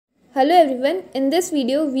Hello everyone, in this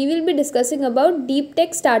video we will be discussing about deep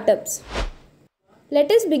tech startups. Let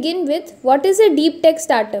us begin with what is a deep tech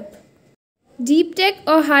startup. Deep tech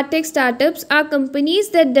or hard tech startups are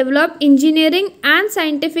companies that develop engineering and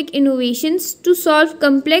scientific innovations to solve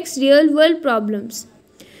complex real world problems.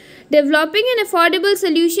 Developing an affordable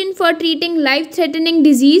solution for treating life-threatening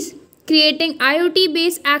disease, creating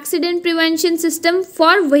IoT-based accident prevention system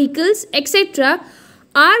for vehicles, etc.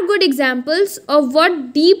 are good examples of what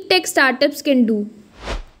deep tech startups can do.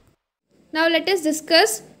 Now let us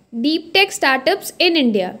discuss deep tech startups in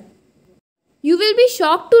India. You will be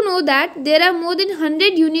shocked to know that there are more than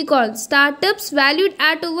 100 unicorn startups valued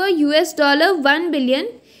at over $1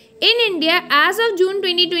 billion in India as of June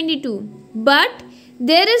 2022. But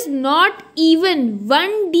there is not even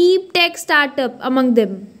one deep tech startup among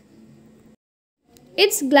them.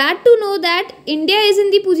 It's glad to know that India is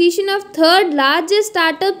in the position of third largest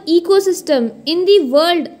startup ecosystem in the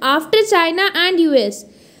world after China and US.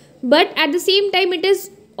 But at the same time, it is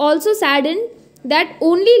also saddened that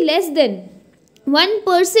only less than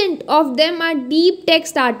 1% of them are deep tech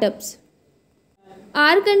startups.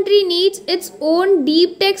 Our country needs its own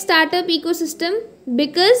deep tech startup ecosystem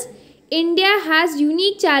because India has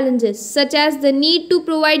unique challenges such as the need to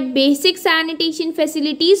provide basic sanitation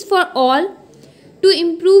facilities for all, to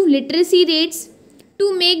improve literacy rates,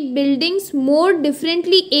 to make buildings more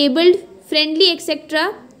differently abled friendly,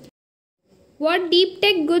 etc. What deep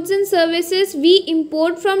tech goods and services we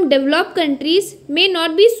import from developed countries may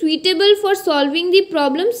not be suitable for solving the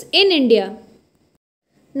problems in India.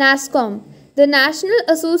 NASSCOM, the National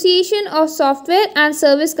Association of Software and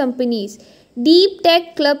Service Companies, Deep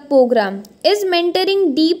Tech Club program is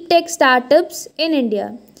mentoring deep tech startups in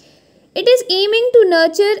India. It is aiming to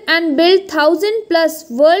nurture and build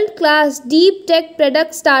 1,000+ world-class deep tech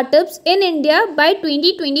product startups in India by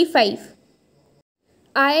 2025.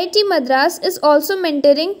 IIT Madras is also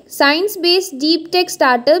mentoring science-based deep tech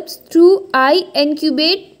startups through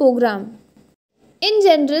iIncubate program. In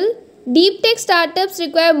general, deep tech startups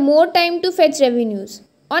require more time to fetch revenues.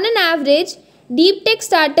 On an average, deep tech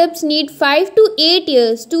startups need 5 to 8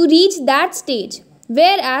 years to reach that stage,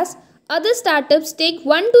 whereas other startups take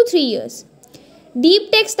 1 to 3 years.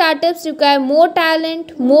 Deep tech startups require more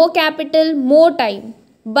talent, more capital, more time.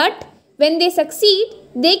 But when they succeed,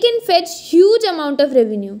 they can fetch huge amount of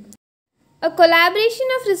revenue. A collaboration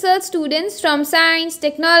of research students from science,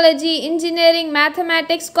 technology, engineering,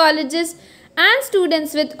 mathematics colleges and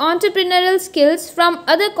students with entrepreneurial skills from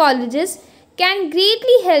other colleges can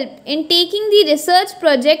greatly help in taking the research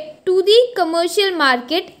project to the commercial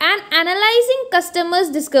market and analyzing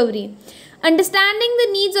customers' discovery, understanding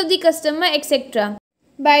the needs of the customer, etc.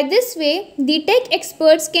 By this way, the tech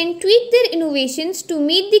experts can tweak their innovations to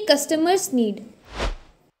meet the customer's need.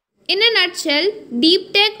 In a nutshell,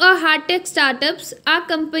 deep tech or hard tech startups are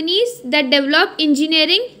companies that develop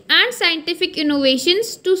engineering and scientific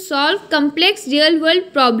innovations to solve complex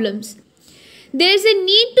real-world problems. There is a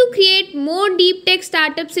need to create more deep tech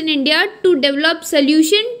startups in India to develop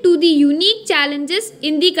solutions to the unique challenges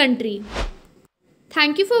in the country.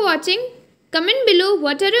 Thank you for watching. Comment below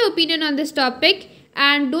what are your opinion on this topic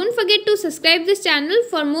and don't forget to subscribe this channel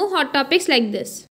for more hot topics like this.